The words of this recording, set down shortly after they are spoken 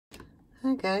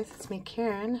Hi guys, it's me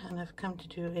Karen, and I've come to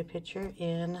do a picture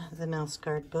in the Mouse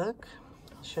Guard book.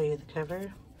 I'll show you the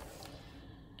cover.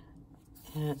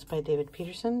 And it's by David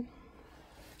Petersen.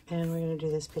 And we're going to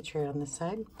do this picture on this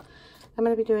side. I'm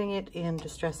going to be doing it in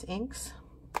distress inks.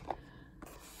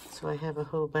 So I have a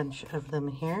whole bunch of them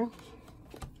here.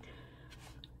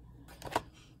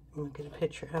 I'll get a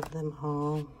picture of them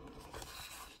all.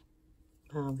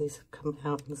 These have come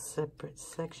out in separate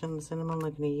sections, and I'm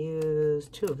only going to use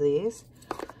 2 of these.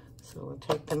 So we'll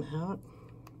take them out.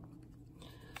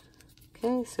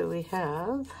 Okay, so we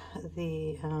have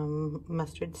the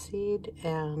mustard seed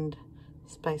and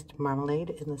spiced marmalade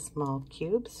in the small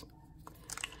cubes.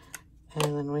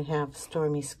 And then we have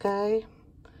stormy sky,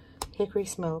 hickory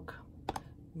smoke,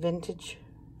 vintage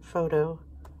photo,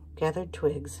 gathered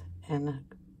twigs, and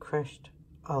crushed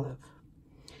olive.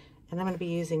 And I'm going to be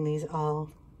using these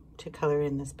all to color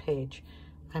in this page.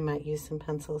 I might use some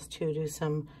pencils to do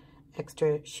some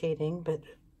extra shading, but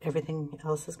everything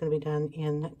else is going to be done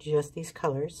in just these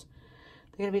colors.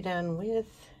 They're going to be done with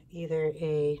either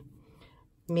a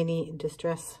mini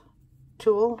distress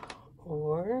tool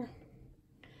or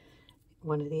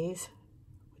one of these,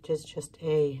 which is just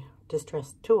a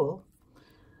distress tool.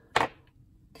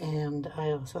 And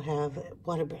I also have a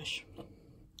water brush.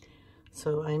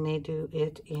 So I may do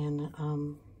it in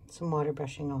some water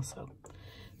brushing also.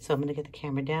 So I'm going to get the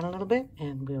camera down a little bit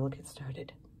and we will get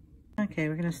started. Okay,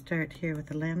 we're going to start here with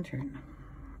the lantern.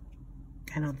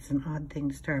 I know it's an odd thing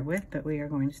to start with, but we are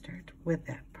going to start with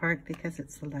that part because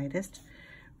it's the lightest.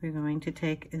 We're going to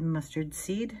take a mustard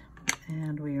seed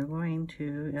and we are going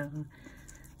to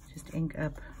just ink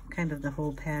up kind of the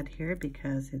whole pad here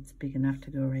because it's big enough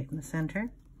to go right in the center.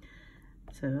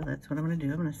 So that's what I'm going to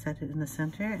do. I'm going to set it in the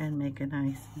center and make a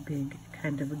nice big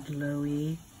kind of a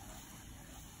glowy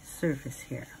surface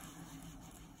here.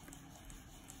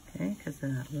 Okay, because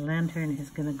the lantern is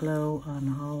going to glow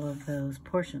on all of those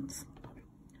portions.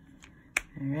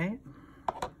 All right,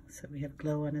 so we have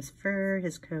glow on his fur,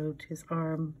 his coat, his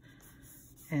arm,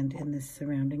 and in this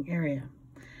surrounding area.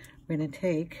 We're going to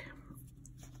take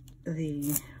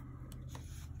the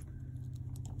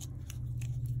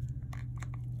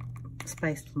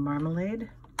spiced marmalade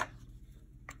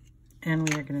and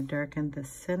we are going to darken the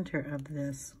center of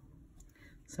this.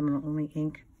 So I'm going to only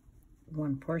ink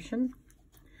one portion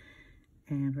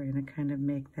and we're going to kind of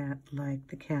make that like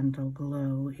the candle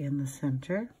glow in the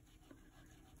center.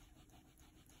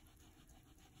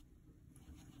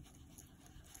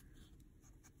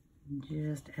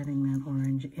 Just adding that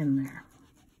orange in there.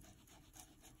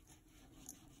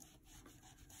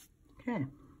 Okay.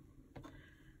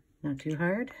 Not too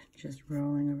hard, just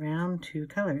rolling around 2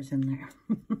 colors in there.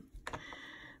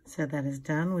 So that is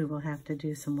done. We will have to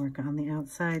do some work on the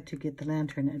outside to get the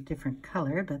lantern a different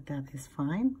color, but that is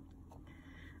fine.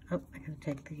 Oh, I gotta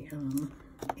take the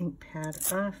ink pad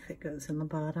off. It goes in the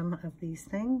bottom of these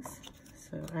things,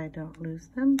 so I don't lose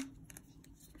them.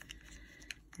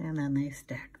 And then they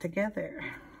stack together.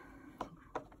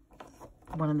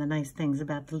 One of the nice things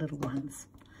about the little ones.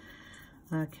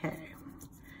 Okay.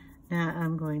 Now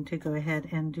I'm going to go ahead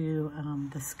and do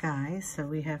the sky. So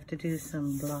we have to do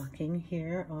some blocking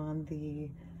here on the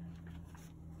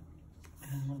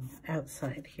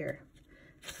outside here.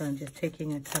 So I'm just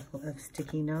taking a couple of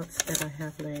sticky notes that I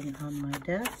have laying on my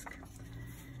desk.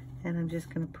 And I'm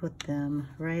just going to put them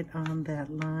right on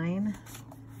that line,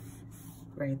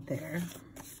 right there.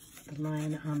 The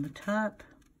line on the top.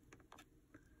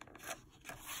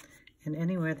 And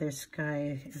anywhere their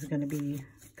sky is going to be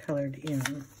colored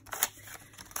in.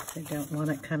 I don't want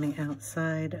it coming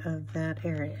outside of that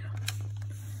area.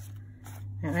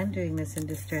 Now I'm doing this in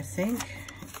distress ink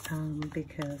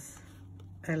because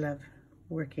I love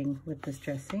working with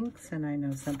distress inks, and I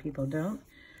know some people don't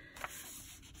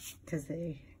because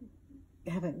they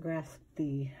haven't grasped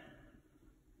the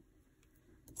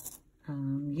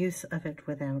use of it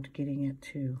without getting it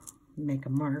to make a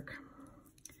mark.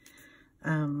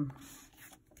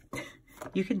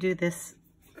 You can do this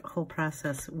whole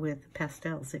process with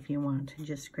pastels if you want.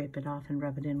 Just scrape it off and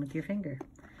rub it in with your finger.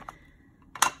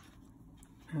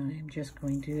 I'm just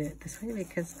going to do it this way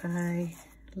because I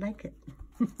like it.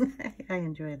 I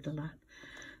enjoy it a lot.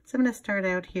 So I'm going to start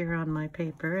out here on my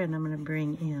paper and I'm going to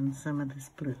bring in some of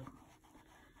this blue.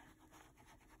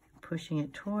 Pushing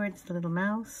it towards the little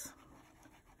mouse.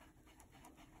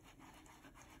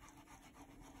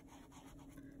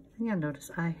 And you'll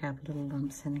notice I have little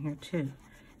lumps in here too.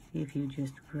 If you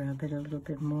just rub it a little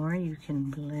bit more, you can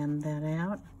blend that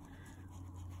out.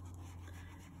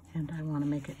 And I want to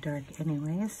make it dark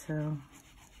anyway, so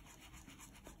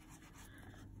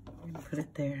I'm going to put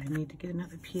it there. I need to get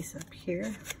another piece up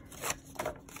here.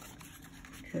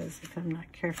 because if I'm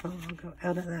not careful, I'll go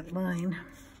out of that line.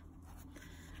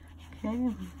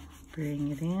 Okay,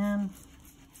 bring it in.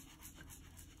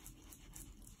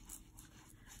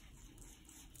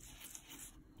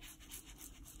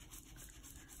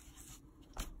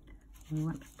 We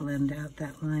want to blend out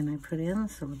that line I put in,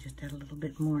 so we'll just add a little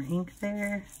bit more ink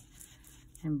there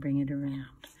and bring it around.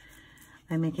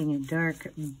 I'm making a dark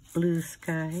blue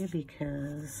sky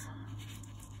because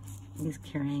he's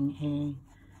carrying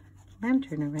a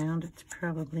lantern around. It's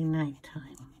probably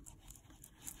nighttime.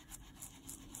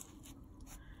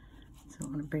 So I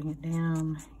want to bring it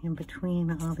down in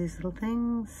between all these little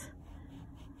things.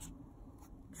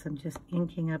 So I'm just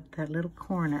inking up that little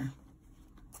corner.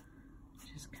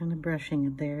 Just kind of brushing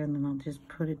it there, and then I'll just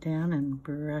put it down and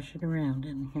brush it around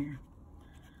in here.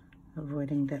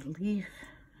 Avoiding that leaf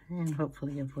and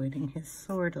hopefully avoiding his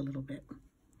sword a little bit.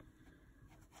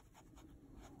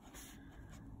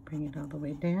 Bring it all the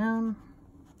way down.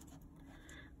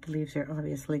 The leaves are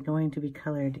obviously going to be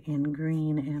colored in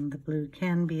green, and the blue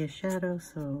can be a shadow,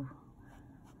 so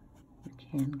we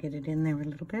can get it in there a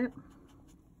little bit.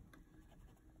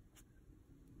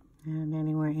 And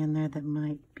anywhere in there that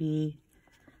might be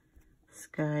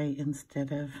sky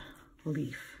instead of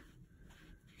leaf.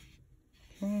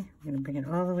 Okay, I'm going to bring it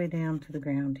all the way down to the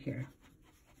ground here.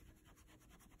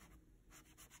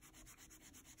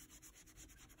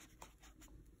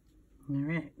 All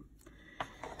right.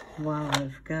 While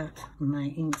I've got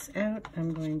my inks out,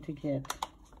 I'm going to get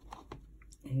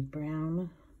a brown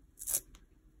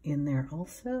in there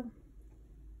also.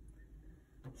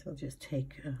 So I'll just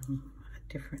take a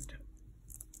different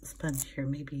sponge here.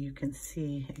 Maybe you can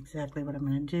see exactly what I'm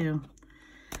going to do.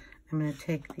 I'm going to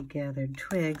take the gathered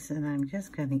twigs and I'm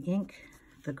just going to ink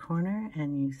the corner,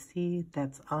 and you see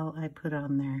that's all I put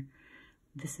on there.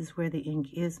 This is where the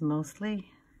ink is mostly.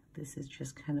 This is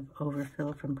just kind of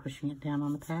overfill from pushing it down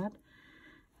on the pad.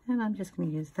 And I'm just going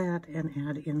to use that and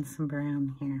add in some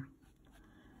brown here.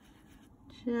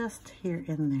 Just here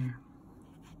in there.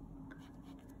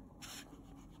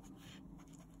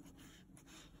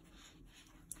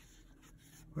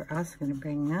 We're also going to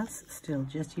bring this, still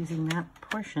just using that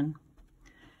portion,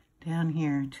 down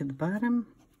here to the bottom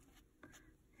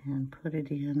and put it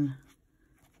in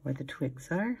where the twigs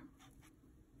are.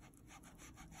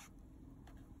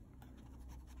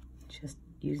 Just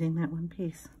using that one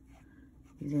piece,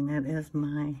 using that as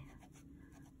my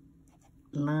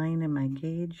line and my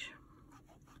gauge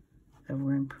of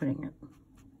where I'm putting it.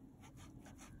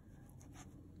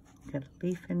 Got a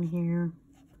leaf in here.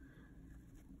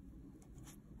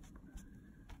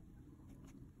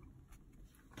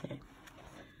 Okay,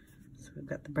 so we've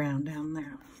got the brown down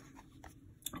there.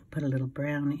 Put a little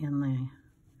brown in the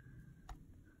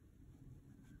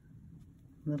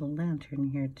little lantern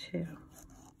here too.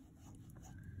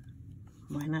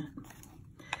 Why not?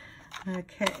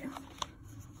 Okay,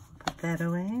 put that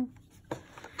away.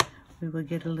 We will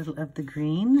get a little of the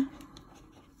green.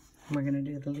 We're going to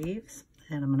do the leaves,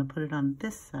 and I'm going to put it on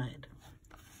this side.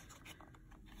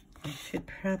 I should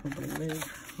probably move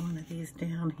one of these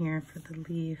down here for the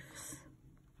leaves.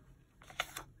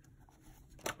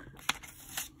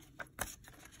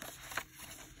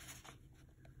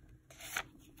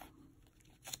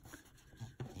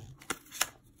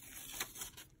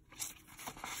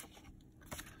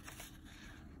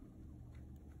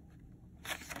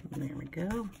 There we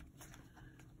go.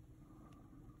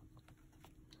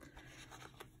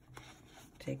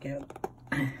 Take out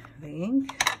the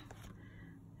ink,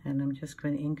 and I'm just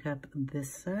going to ink up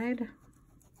this side.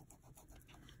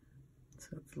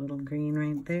 So it's a little green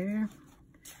right there.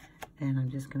 And I'm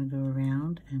just going to go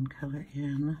around and color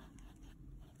in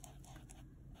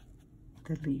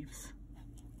the leaves.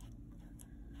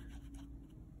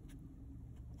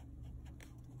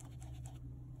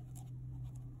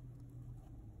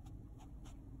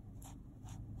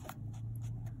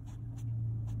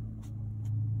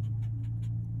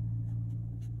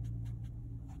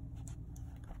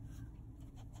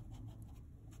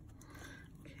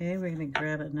 Okay, we're going to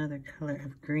grab another color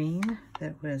of green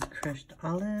that was crushed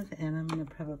olive, and I'm going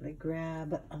to probably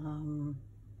grab, let's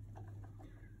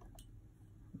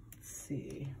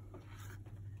see,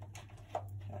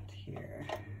 got here,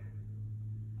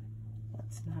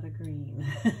 that's not a green.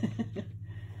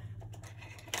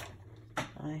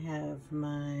 I have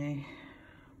my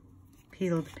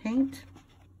peeled paint,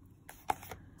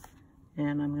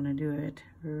 and I'm going to do it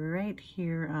right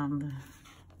here on the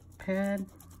pad.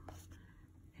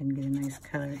 And get a nice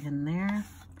color in there,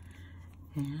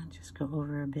 and just go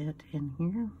over a bit in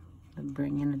here and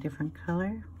bring in a different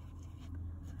color.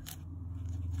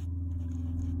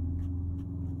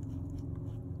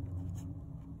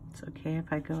 it's okay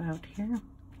if I go out here.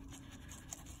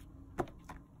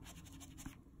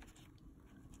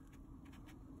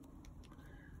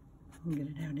 I'll get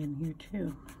it out in here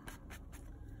too.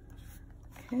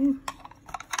 Okay.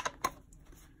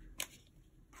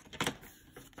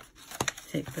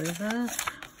 Take those off.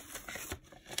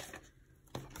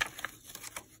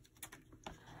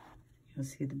 You'll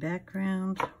see the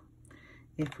background.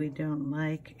 If we don't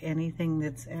like anything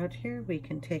that's out here, we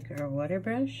can take our water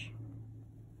brush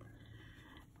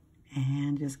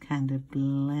and just kind of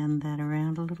blend that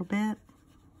around a little bit.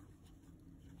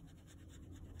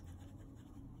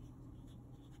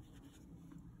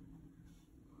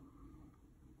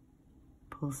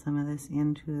 Pull some of this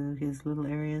into his little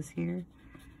areas here.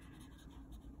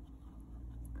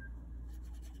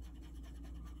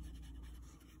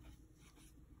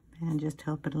 And just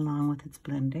help it along with its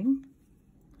blending.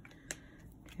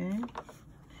 Okay,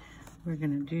 we're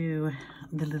gonna do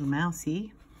the little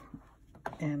mousey,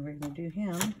 and we're gonna do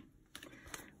him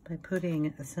by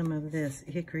putting some of this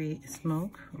hickory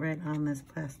smoke right on this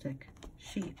plastic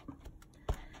sheet.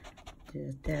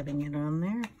 Just dabbing it on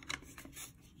there.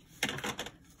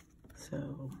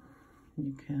 So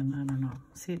you can, I don't know,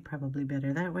 see it probably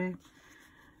better that way.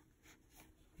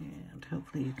 And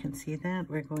hopefully you can see that.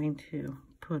 We're going to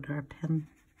put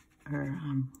our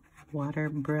water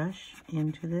brush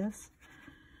into this.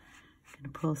 I'm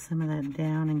gonna pull some of that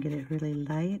down and get it really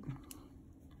light.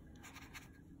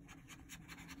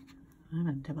 I'm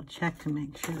gonna double check to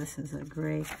make sure this is a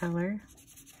gray color.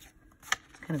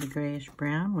 It's kind of a grayish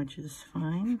brown, which is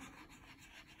fine.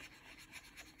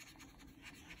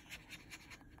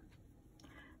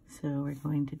 So we're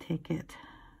going to take it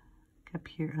up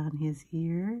here on his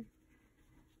ear.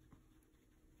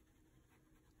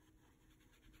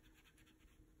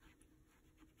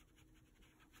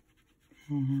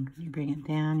 And when you bring it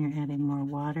down, you're adding more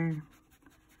water,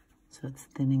 so it's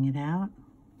thinning it out.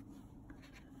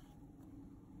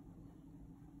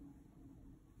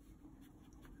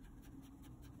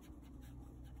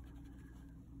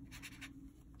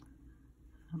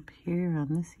 Up here on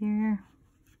this ear.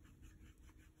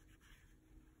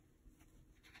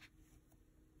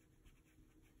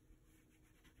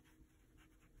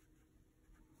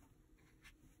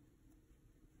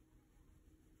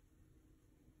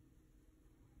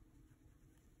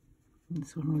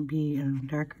 This one would be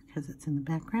darker because it's in the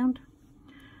background.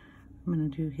 I'm going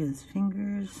to do his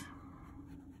fingers.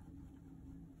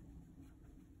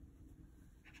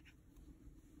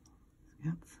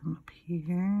 Got some up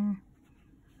here.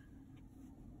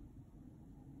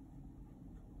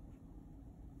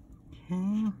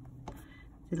 Okay,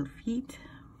 little feet.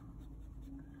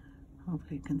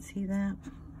 Hopefully you can see that.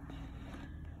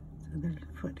 So there's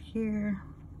a foot here.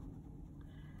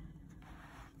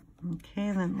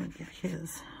 Okay, then we'll get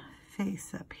his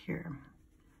face up here.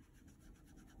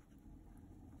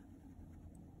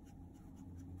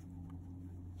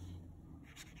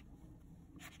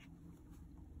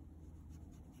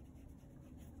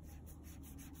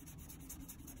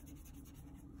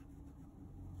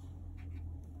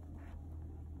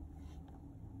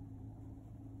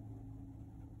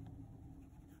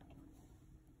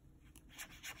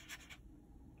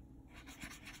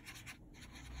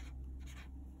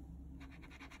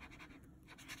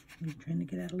 I'm trying to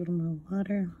get out a little more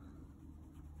water.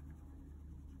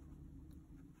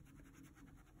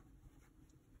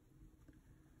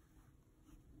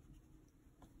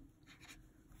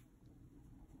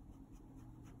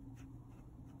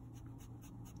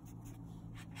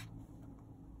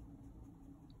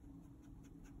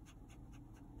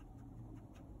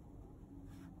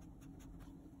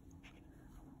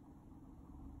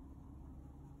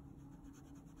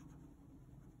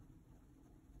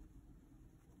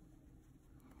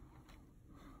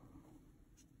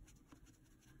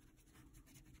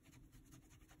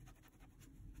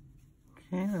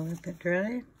 Okay, I'll let that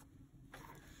dry.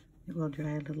 It will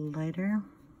dry a little lighter.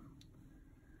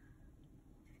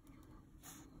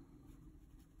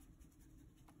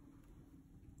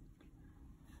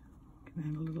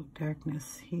 Add a little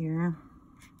darkness here.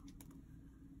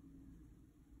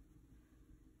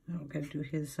 I'm going to do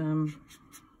his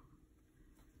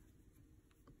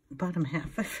bottom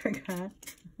half. I forgot.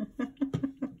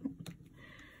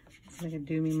 It's not going to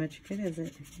do me much good, is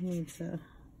it? It needs a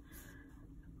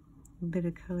bit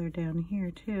of color down here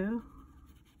too.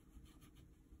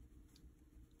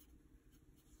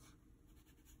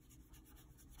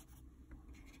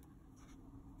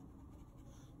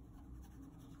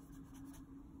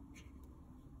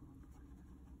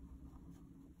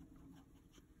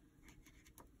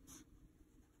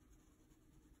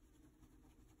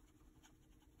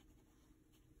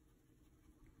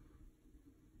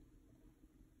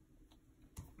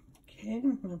 Okay,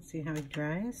 we'll see how he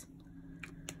dries.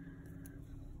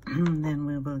 And then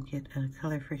we will get a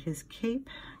color for his cape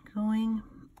going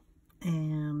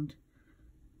and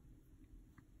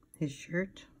his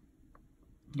shirt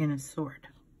and his sword.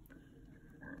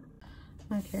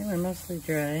 Okay, we're mostly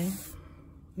dry.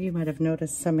 You might have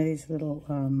noticed some of these little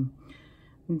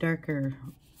darker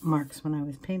marks when I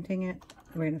was painting it.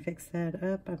 We're going to fix that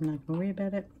up. I'm not going to worry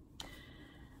about it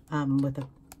with a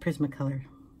Prismacolor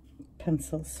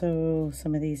pencil. So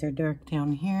some of these are dark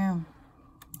down here.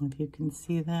 If you can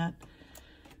see that.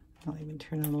 I'll even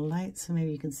turn on the light so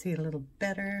maybe you can see it a little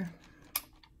better.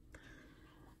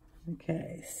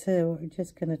 Okay, so we're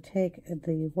just going to take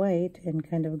the white and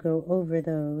kind of go over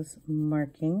those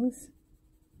markings,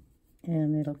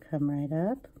 and it'll come right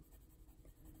up.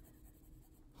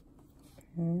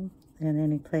 Okay, and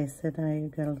any place that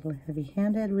I got a little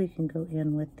heavy-handed, we can go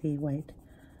in with the white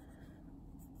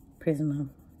Prisma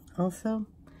also.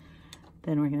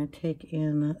 Then we're going to take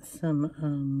in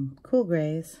some cool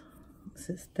grays. This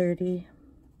is 30.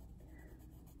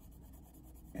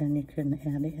 And you can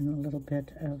add in a little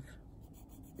bit of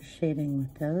shading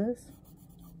with those.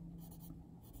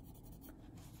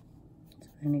 So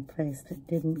any place that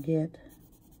didn't get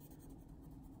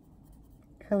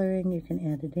coloring, you can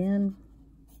add it in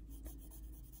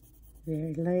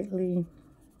very lightly.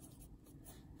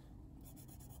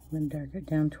 And then darker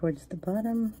down towards the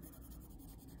bottom,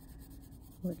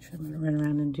 which I'm going to run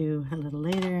around and do a little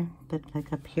later. But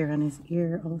like up here on his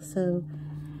ear also,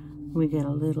 we get a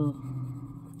little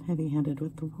heavy-handed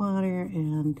with the water,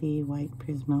 and the white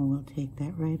Prisma will take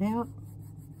that right out.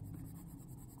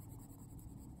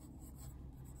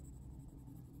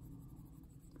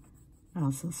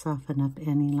 Also soften up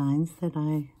any lines that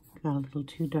I got a little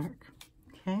too dark.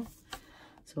 Okay,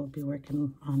 so we'll be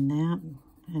working on that,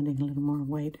 adding a little more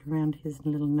white around his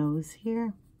little nose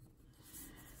here.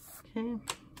 Okay,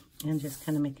 and just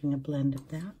kind of making a blend of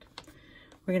that.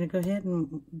 We're going to go ahead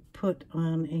and put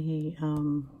on a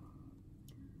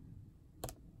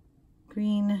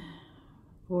green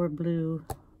or blue,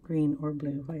 green or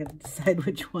blue. I got to decide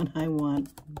which one I want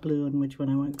blue and which one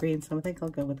I want green. So I think I'll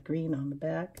go with green on the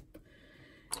back.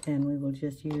 And we will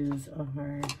just use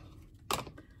our,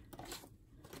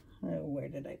 where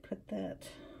did I put that?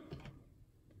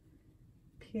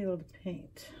 Peeled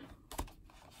paint.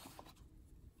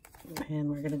 And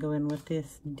we're going to go in with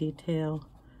this detail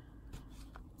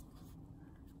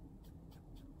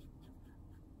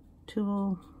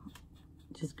tool.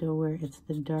 Just go where it's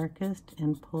the darkest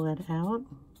and pull it out.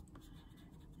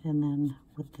 And then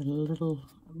with the little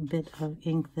bit of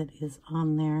ink that is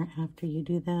on there, after you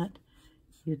do that,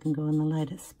 you can go in the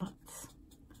lightest spots.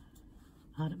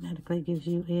 Automatically gives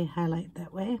you a highlight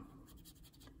that way.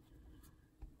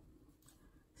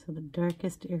 So the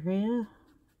darkest area.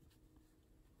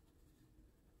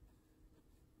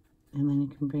 And then you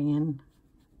can bring in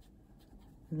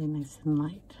really nice and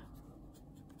light.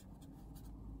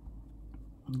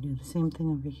 And do the same thing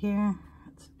over here.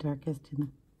 It's darkest in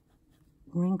the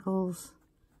wrinkles.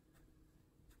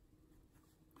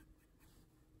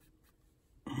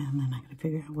 And then I gotta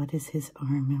figure out what is his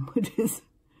arm and what his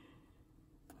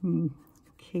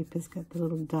cape has got the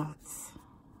little dots.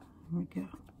 There we go.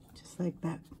 Just like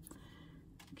that.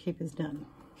 The cape is done.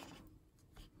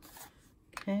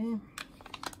 Okay.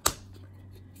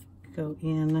 Go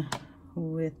in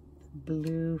with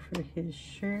blue for his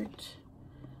shirt.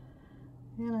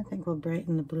 And I think we'll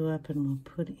brighten the blue up and we'll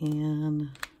put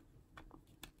in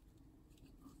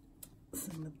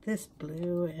some of this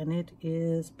blue, and it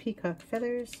is peacock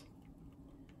feathers.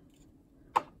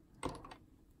 I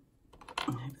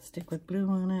have to stick with blue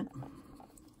on it.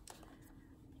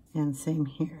 And same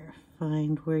here.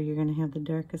 Find where you're going to have the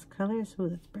darkest colors. Oh,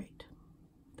 that's bright.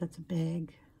 That's a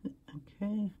bag.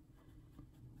 Okay.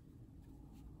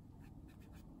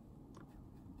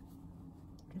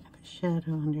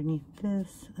 Shadow underneath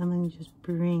this, and then just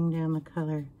bring down the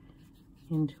color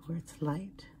into where it's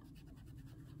light.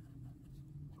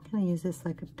 I'm going to use this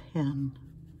like a pen,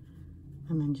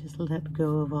 and then just let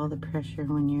go of all the pressure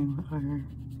when you are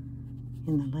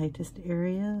in the lightest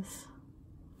areas.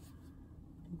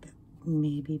 I think that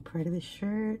may be part of the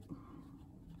shirt.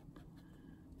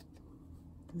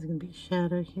 There's going to be a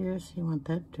shadow here, so you want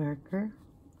that darker.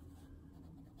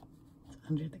 It's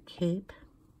under the cape.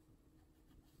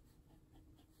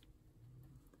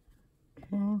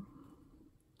 Okay,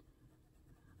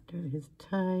 under his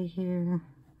tie here,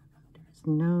 under his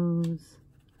nose,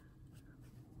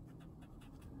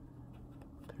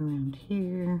 up around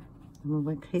here. And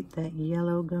we'll keep that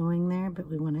yellow going there, but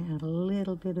we want to add a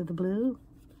little bit of the blue.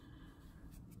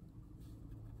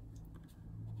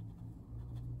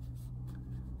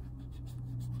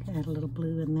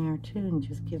 blue in there too and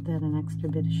just give that an extra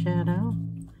bit of shadow.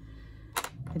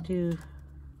 I do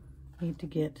need to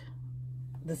get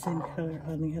the same color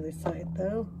on the other side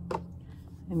though.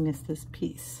 I missed this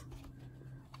piece.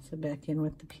 So back in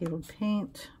with the peeled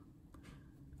paint.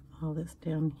 All this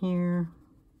down here.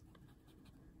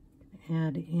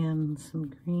 Add in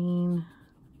some green,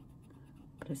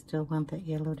 but I still want that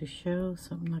yellow to show,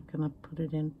 so I'm not going to put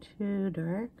it in too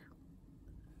dark.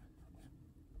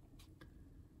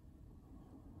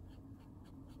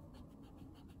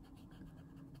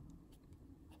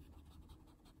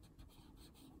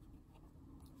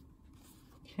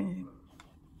 Okay.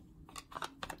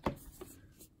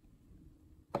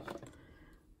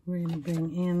 We're going to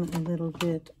bring in a little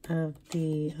bit of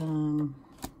the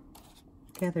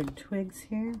gathered twigs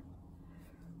here.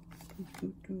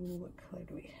 What color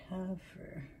do we have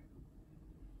for?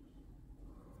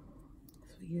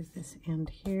 So we use this end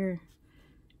here.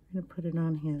 I'm going to put it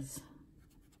on his,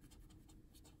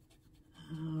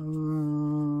 I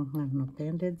don't know,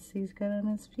 bandits he's got on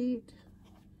his feet.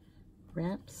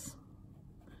 Wraps.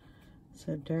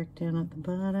 So dark down at the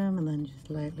bottom and then just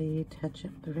lightly touch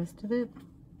up the rest of it.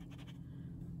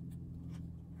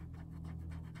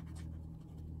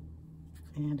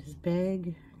 And his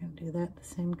bag, I'm going to do that the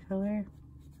same color.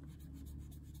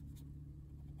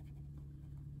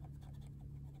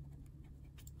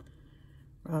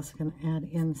 We're also going to add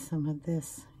in some of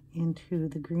this into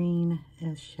the green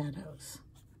as shadows.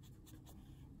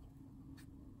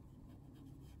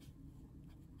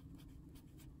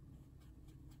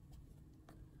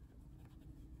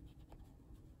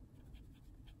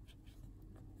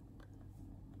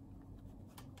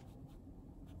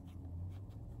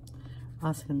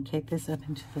 Also going to take this up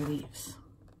into the leaves.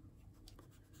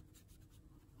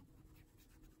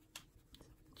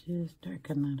 Just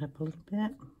darken that up a little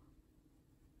bit.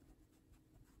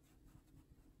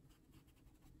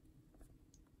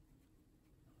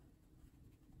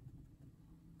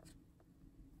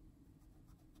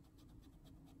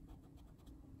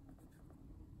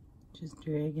 Just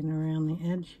dragging around the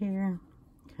edge here,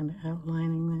 kind of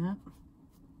outlining that.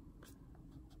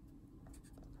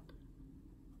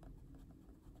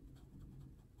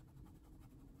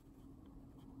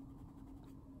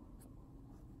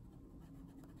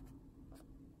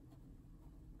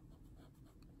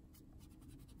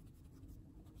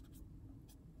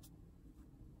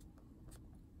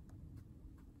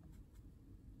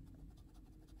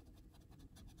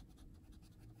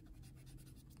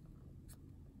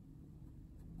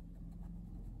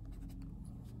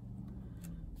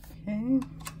 Okay.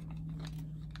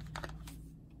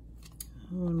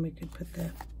 Oh, and we could put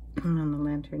that on the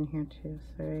lantern here too.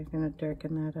 Sorry, I'm going to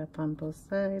darken that up on both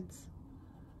sides.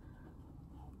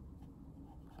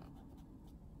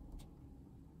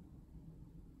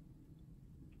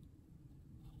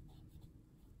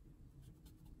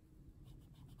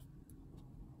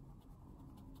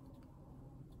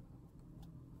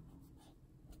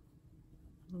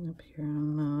 And up here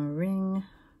on the ring,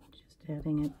 just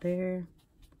adding it there.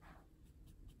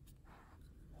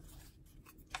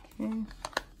 Okay.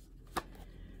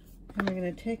 And we're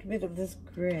going to take a bit of this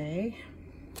gray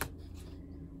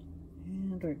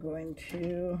and we're going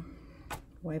to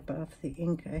wipe off the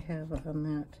ink I have on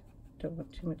that. Don't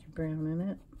want too much brown in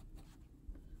it.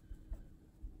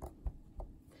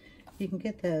 You can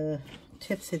get the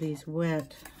tips of these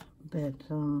wet, but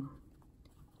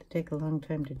they take a long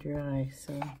time to dry,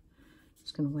 so I'm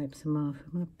just going to wipe some off.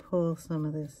 I'm going to pull some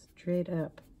of this straight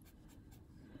up.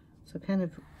 So kind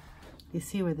of, you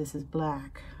see where this is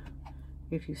black.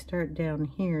 If you start down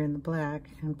here in the black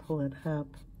and pull it up,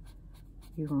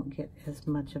 you won't get as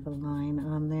much of a line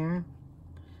on there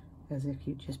as if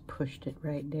you just pushed it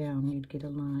right down, you'd get a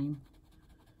line.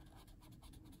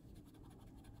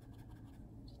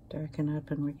 Just darken up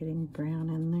and we're getting brown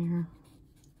in there.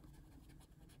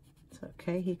 It's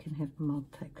okay, he can have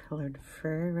multicolored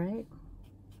fur, right?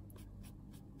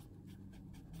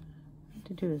 I have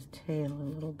to do his tail a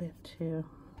little bit too.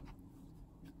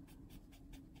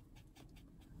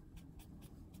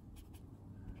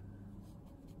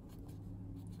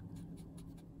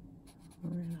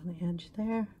 Right on the edge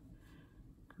there.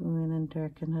 Go in and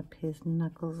darken up his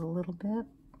knuckles a little bit.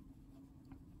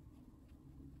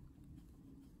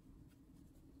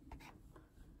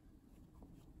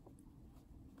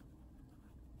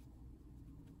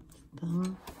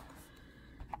 Thumb.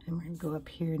 And we're going to go up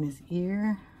here in his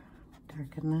ear,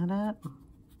 darken that up.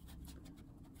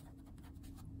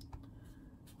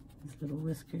 His little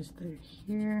whiskers that are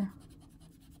here.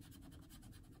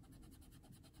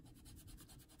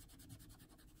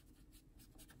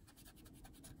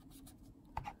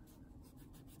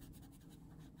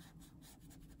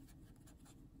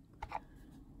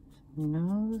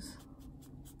 nose,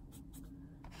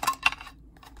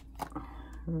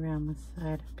 around the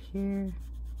side up here,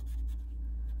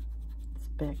 this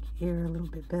back ear a little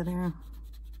bit better.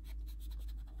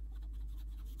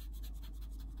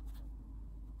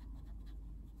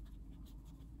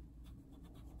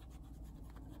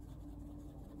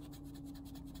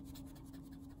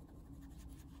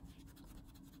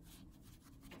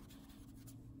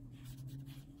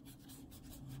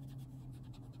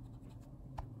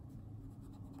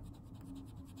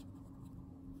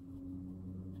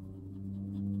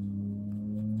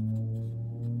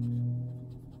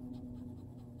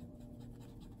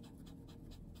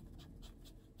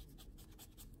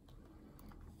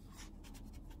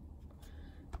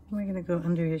 We're going to go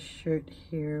under his shirt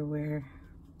here where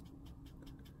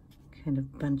kind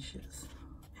of bunches.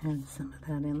 Add some of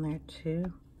that in there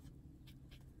too.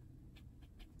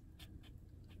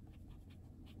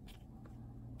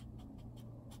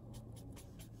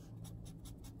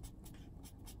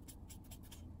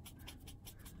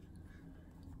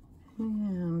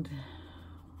 And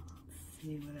let's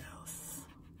see what else.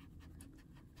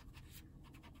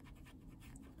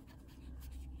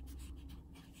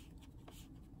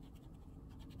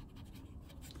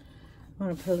 I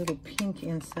want to put a little pink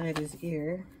inside his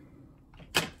ear.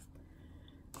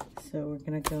 So we're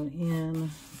going to go in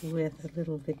with a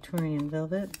little Victorian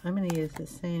velvet. I'm going to use the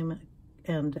same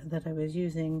end that I was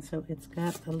using, so it's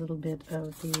got a little bit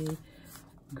of the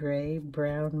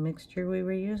gray-brown mixture we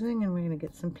were using, and we're going to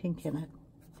get some pink in it.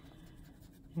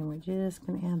 And we're just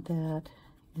going to add that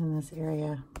in this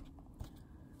area,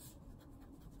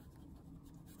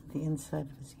 the inside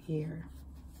of his ear.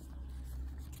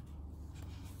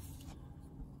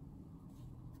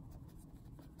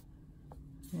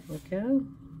 There we go.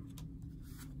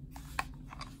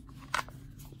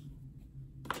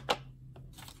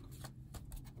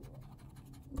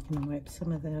 I'm going to wipe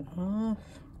some of that off.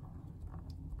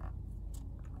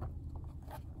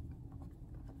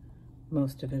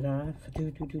 Most of it off.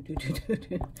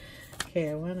 Okay,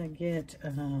 I want to get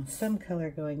some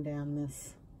color going down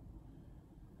this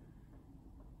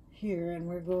here, and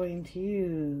we're going to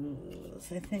use,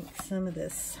 I think, some of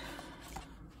this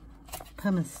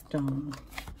pumice stone.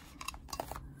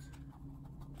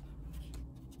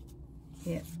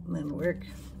 Yeah, that'll work.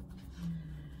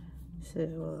 So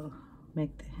we'll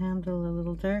make the handle a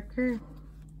little darker.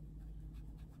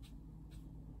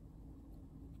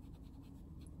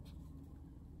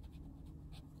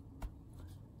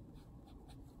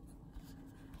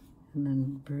 And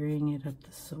then bring it up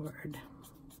the sword.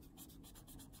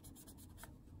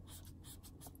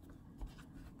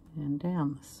 And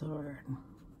down the sword.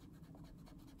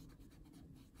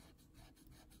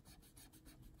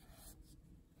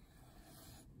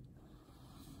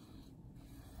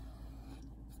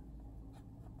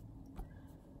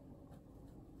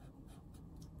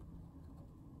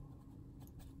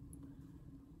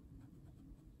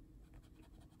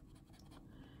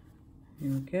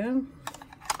 There we go.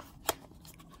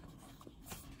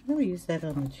 I'm going to use that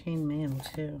on the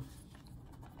chainmail too.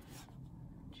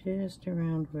 Just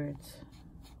around where it's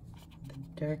the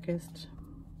darkest.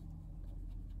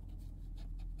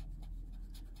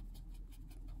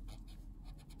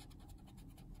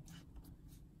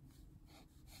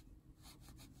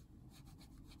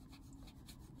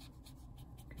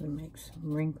 Gonna make some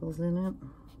wrinkles in it.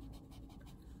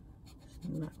 It's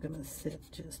not gonna sit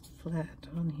just flat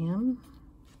on him.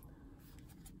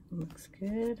 Looks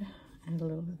good. Add a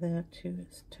little of that to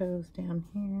his toes down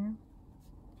here.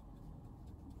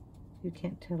 You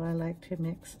can't tell, I like to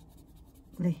mix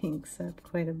the inks up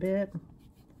quite a bit.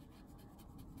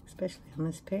 Especially on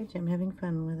this page, I'm having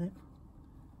fun with it.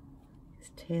 His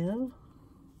tail.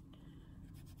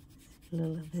 A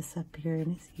little of this up here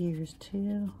in his ears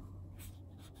too.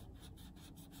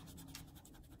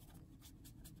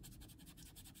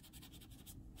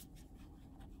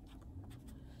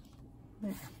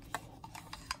 There.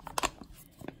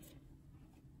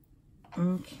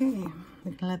 Okay,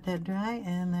 we can let that dry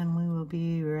and then we will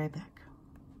be right back.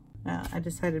 I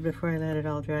decided before I let it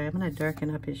all dry, I'm going to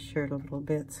darken up his shirt a little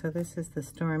bit. So this is the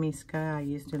stormy sky I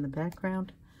used in the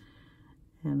background.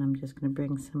 And I'm just going to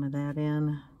bring some of that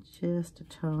in just to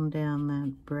tone down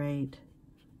that bright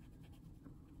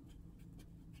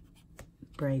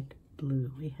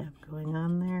blue we have going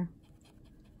on there.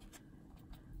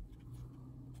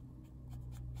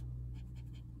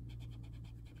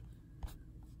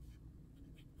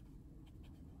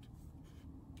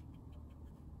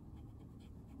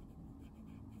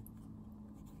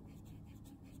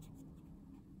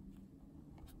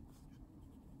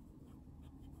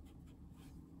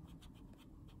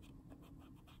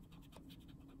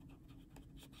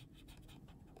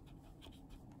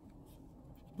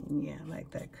 I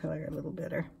like that color a little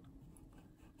better.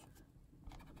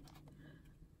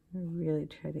 I really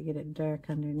try to get it dark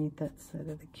underneath that side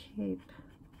of the cape.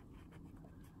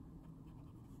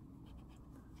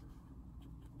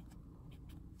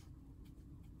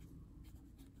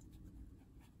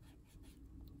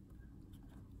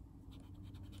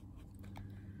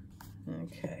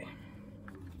 Okay.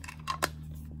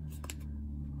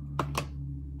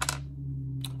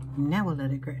 Now we'll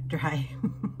let it dry.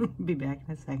 Be back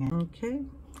in a second. Okay,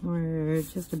 we're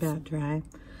just about dry.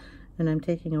 And I'm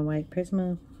taking a white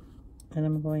Prisma and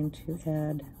I'm going to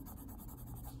add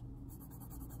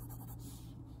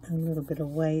a little bit of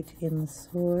white in the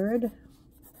sword,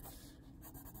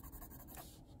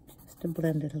 just to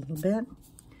blend it a little bit.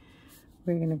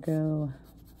 We're going to go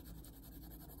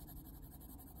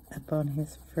up on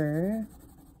his fur,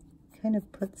 kind of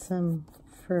put some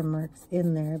fur marks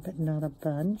in there, but not a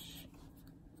bunch.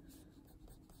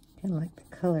 Kind of like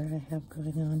the color I have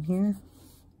going on here.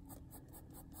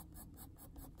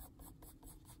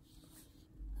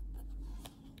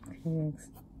 Okay,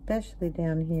 especially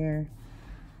down here.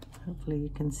 Hopefully you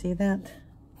can see that.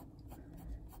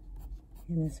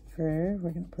 In his fur,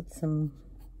 we're going to put some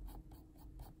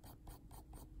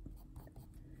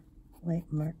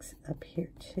white marks up here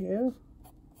too.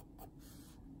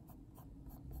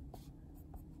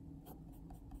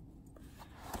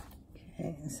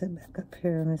 Okay, so back up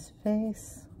here on his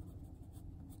face.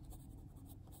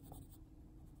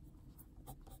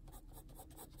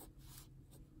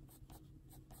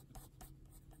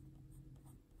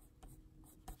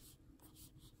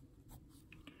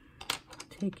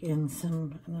 Take in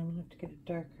some, and I'm going to have to get a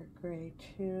darker gray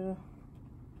too.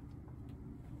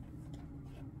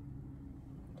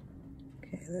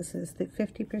 Okay, this is the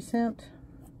 50%.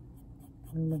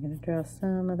 And we're going to draw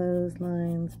some of those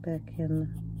lines back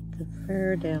in the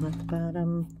fur down at the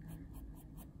bottom.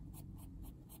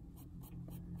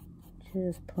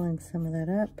 Just pulling some of that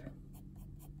up.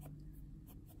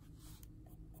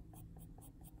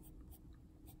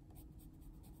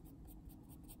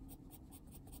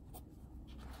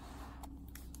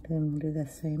 Then we'll do the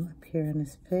same up here in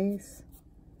his face.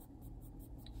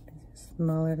 These are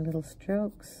smaller little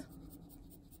strokes.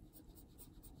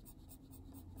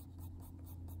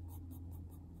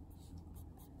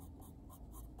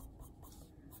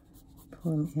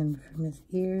 Pull him in from his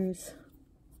ears.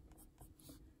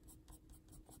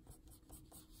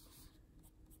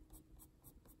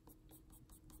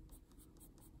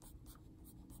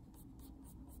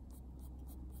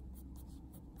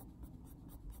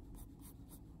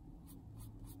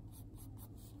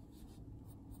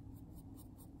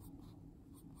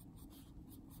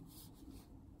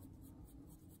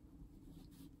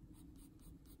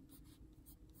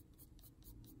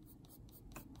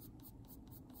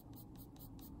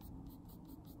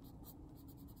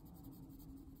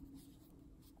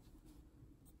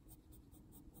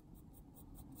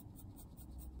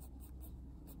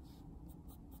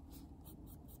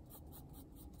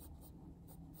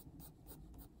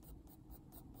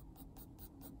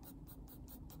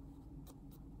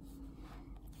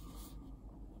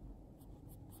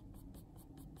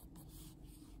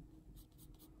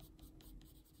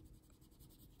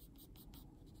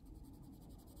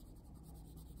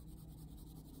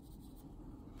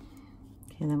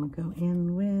 And then we'll go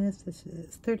in with, this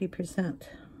is 30%.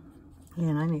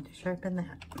 And I need to sharpen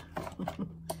that.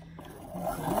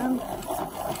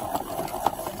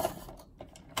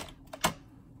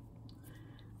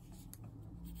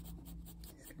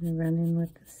 Just going to run in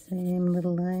with the same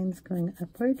little lines going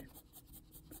upward.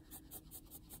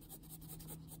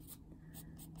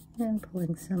 And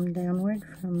pulling some downward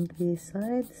from the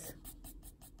sides.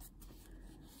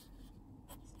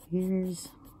 Ears.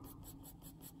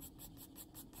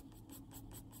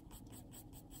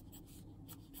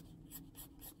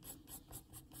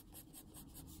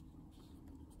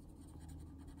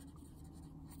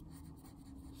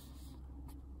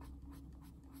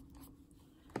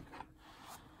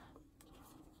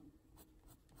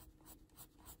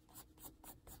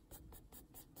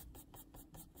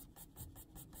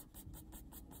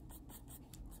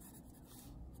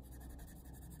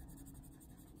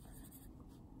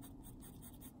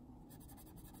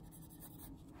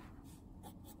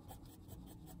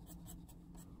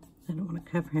 I don't want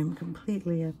to cover him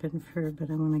completely up in fur, but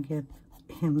I want to give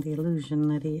him the illusion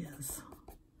that he is.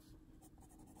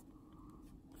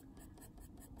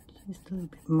 Just a little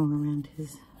bit more around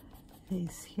his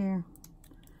face here.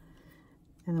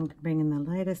 And I'm going to bring in the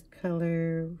lightest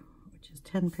color, which is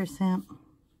 10%.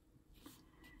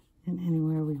 And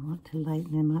anywhere we want to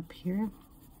lighten him up here.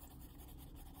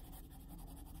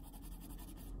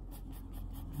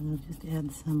 And I'll just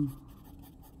add some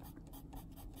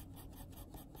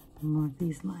more of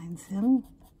these lines in.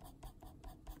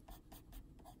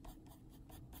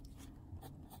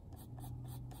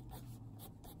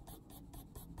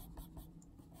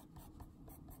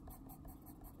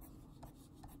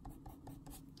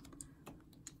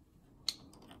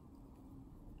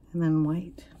 And then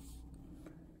white.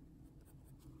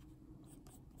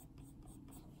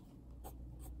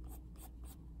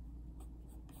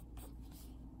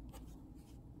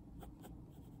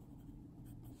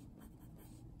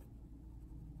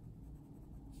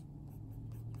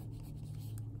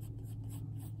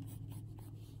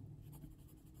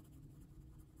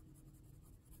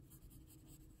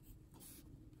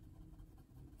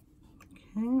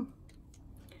 Okay.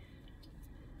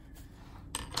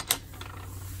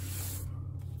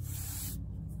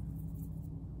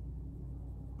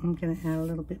 I'm going to add a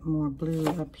little bit more blue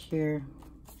up here.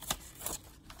 So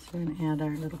we're going to add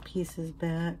our little pieces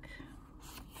back.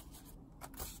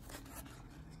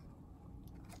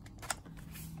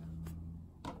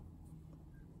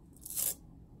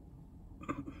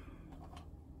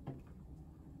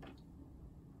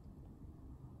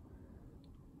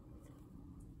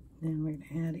 Then we're going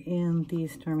to add in the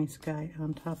Stormy Sky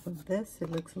on top of this.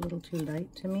 It looks a little too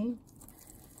light to me.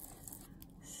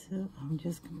 So I'm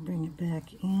just going to bring it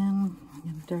back in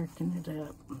and darken it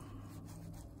up.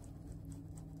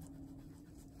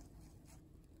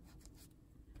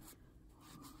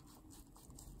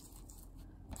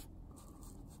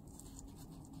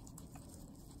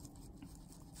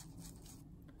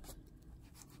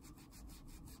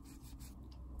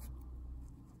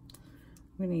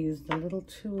 I'm going to use the little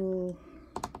tool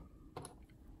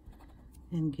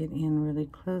and get in really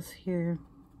close here.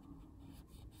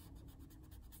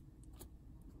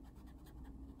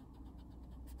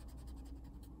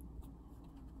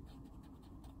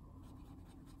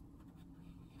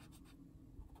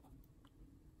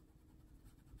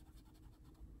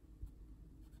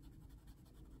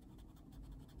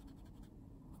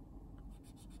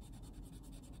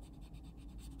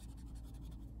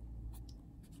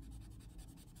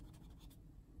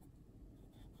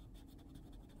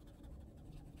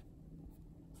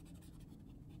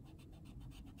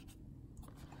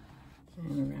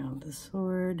 And around the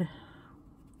sword.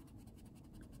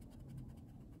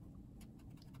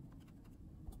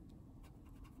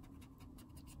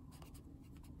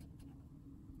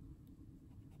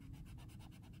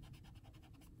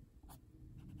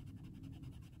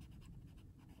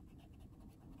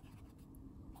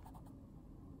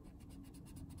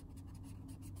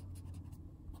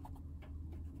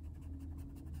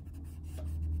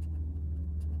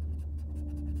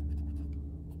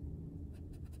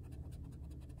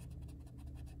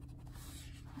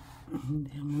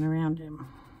 And down and around him.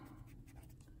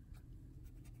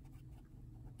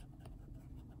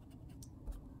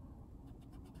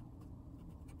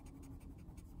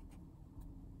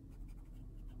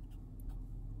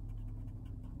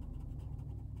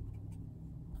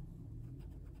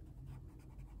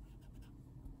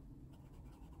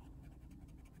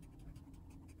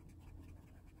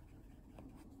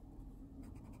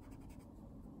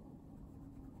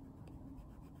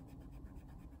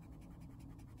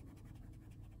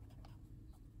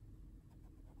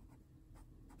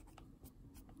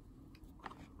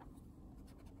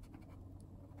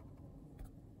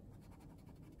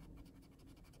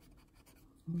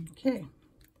 Okay,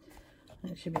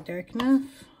 that should be dark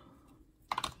enough.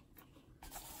 I've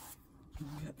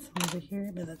got some over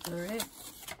here, but that's all right.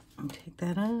 I'll take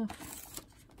that off.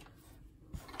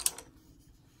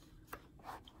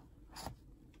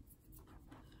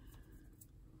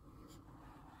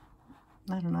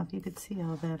 I don't know if you could see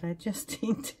all that. I just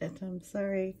inked it. I'm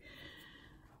sorry.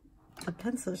 The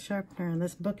pencil sharpener on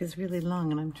this book is really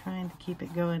long, and I'm trying to keep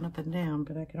it going up and down,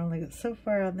 but I can only get so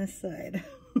far on this side.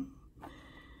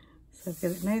 So I've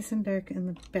got it nice and dark in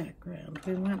the background.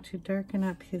 We want to darken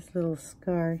up his little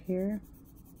scar here.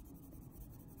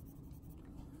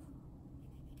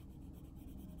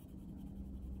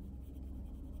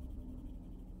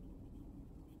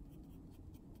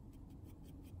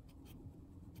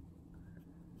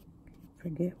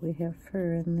 Forget we have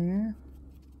fur in there.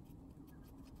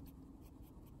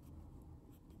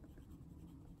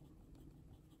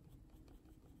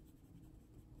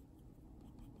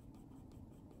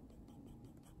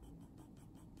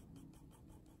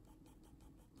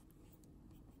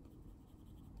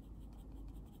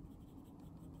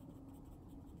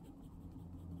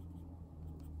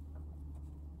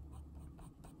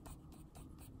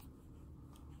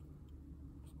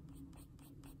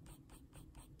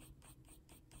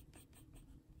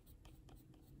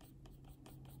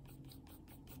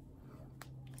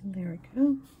 There we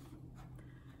go.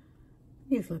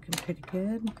 He's looking pretty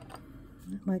good.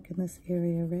 Not like in this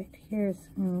area right here, so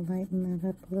I'm going to lighten that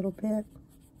up a little bit.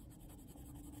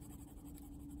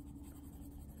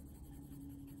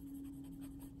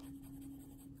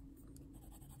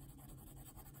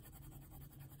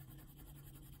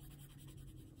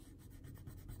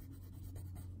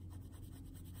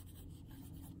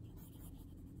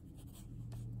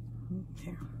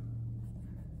 There.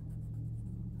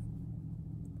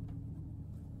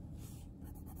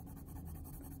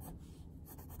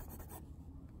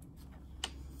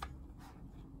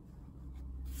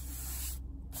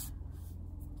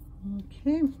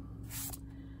 Okay,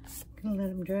 gonna let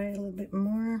them dry a little bit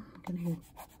more. I'm gonna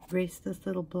erase this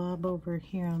little blob over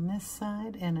here on this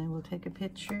side, and I will take a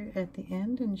picture at the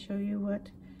end and show you what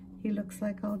he looks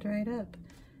like all dried up.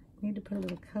 Need to put a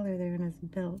little color there in his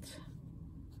belt.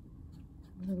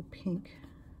 A little pink.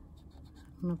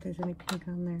 I don't know if there's any pink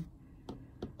on there.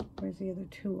 Where's the other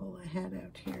tool I had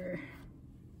out here?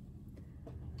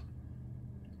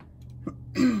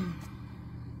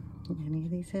 Any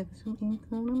of these have some ink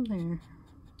on them there?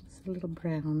 It's a little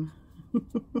brown.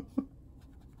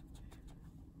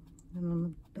 And on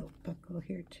the belt buckle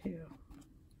here too.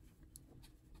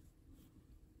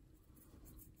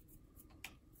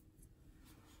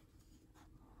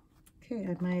 Okay,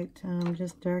 I might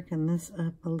just darken this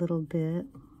up a little bit.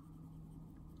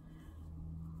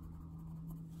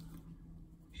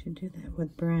 Should do that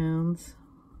with browns.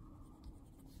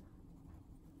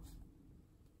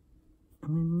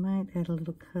 And we might add a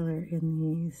little color in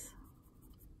these.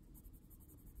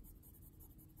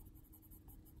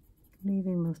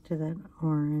 Leaving most of that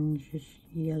orangish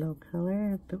yellow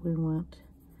color, but we want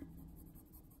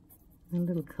a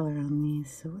little color on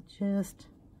these, so we'll just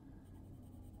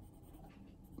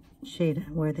shade it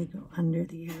where they go under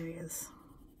the areas.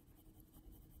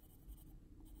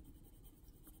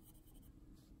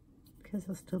 Because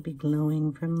they'll still be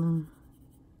glowing from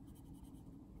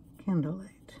the candlelight.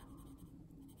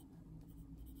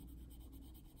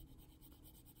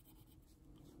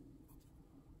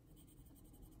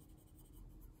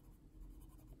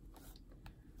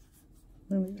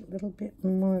 A little bit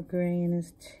more gray in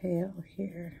his tail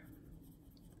here.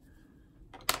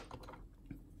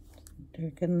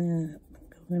 Darken that,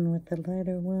 go in with the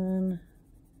lighter one.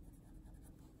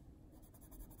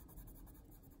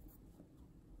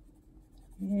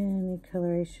 Any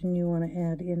coloration you want to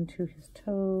add into his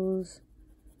toes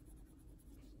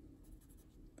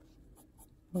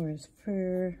or his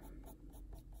fur.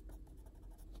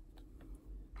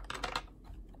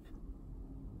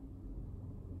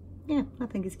 Yeah, I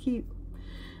think it's cute.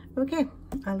 Okay,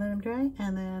 I'll let him dry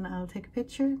and then I'll take a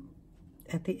picture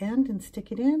at the end and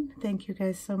stick it in. Thank you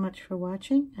guys so much for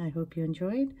watching. I hope you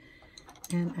enjoyed,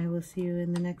 and I will see you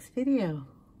in the next video.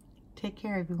 Take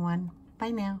care, everyone. Bye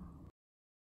now.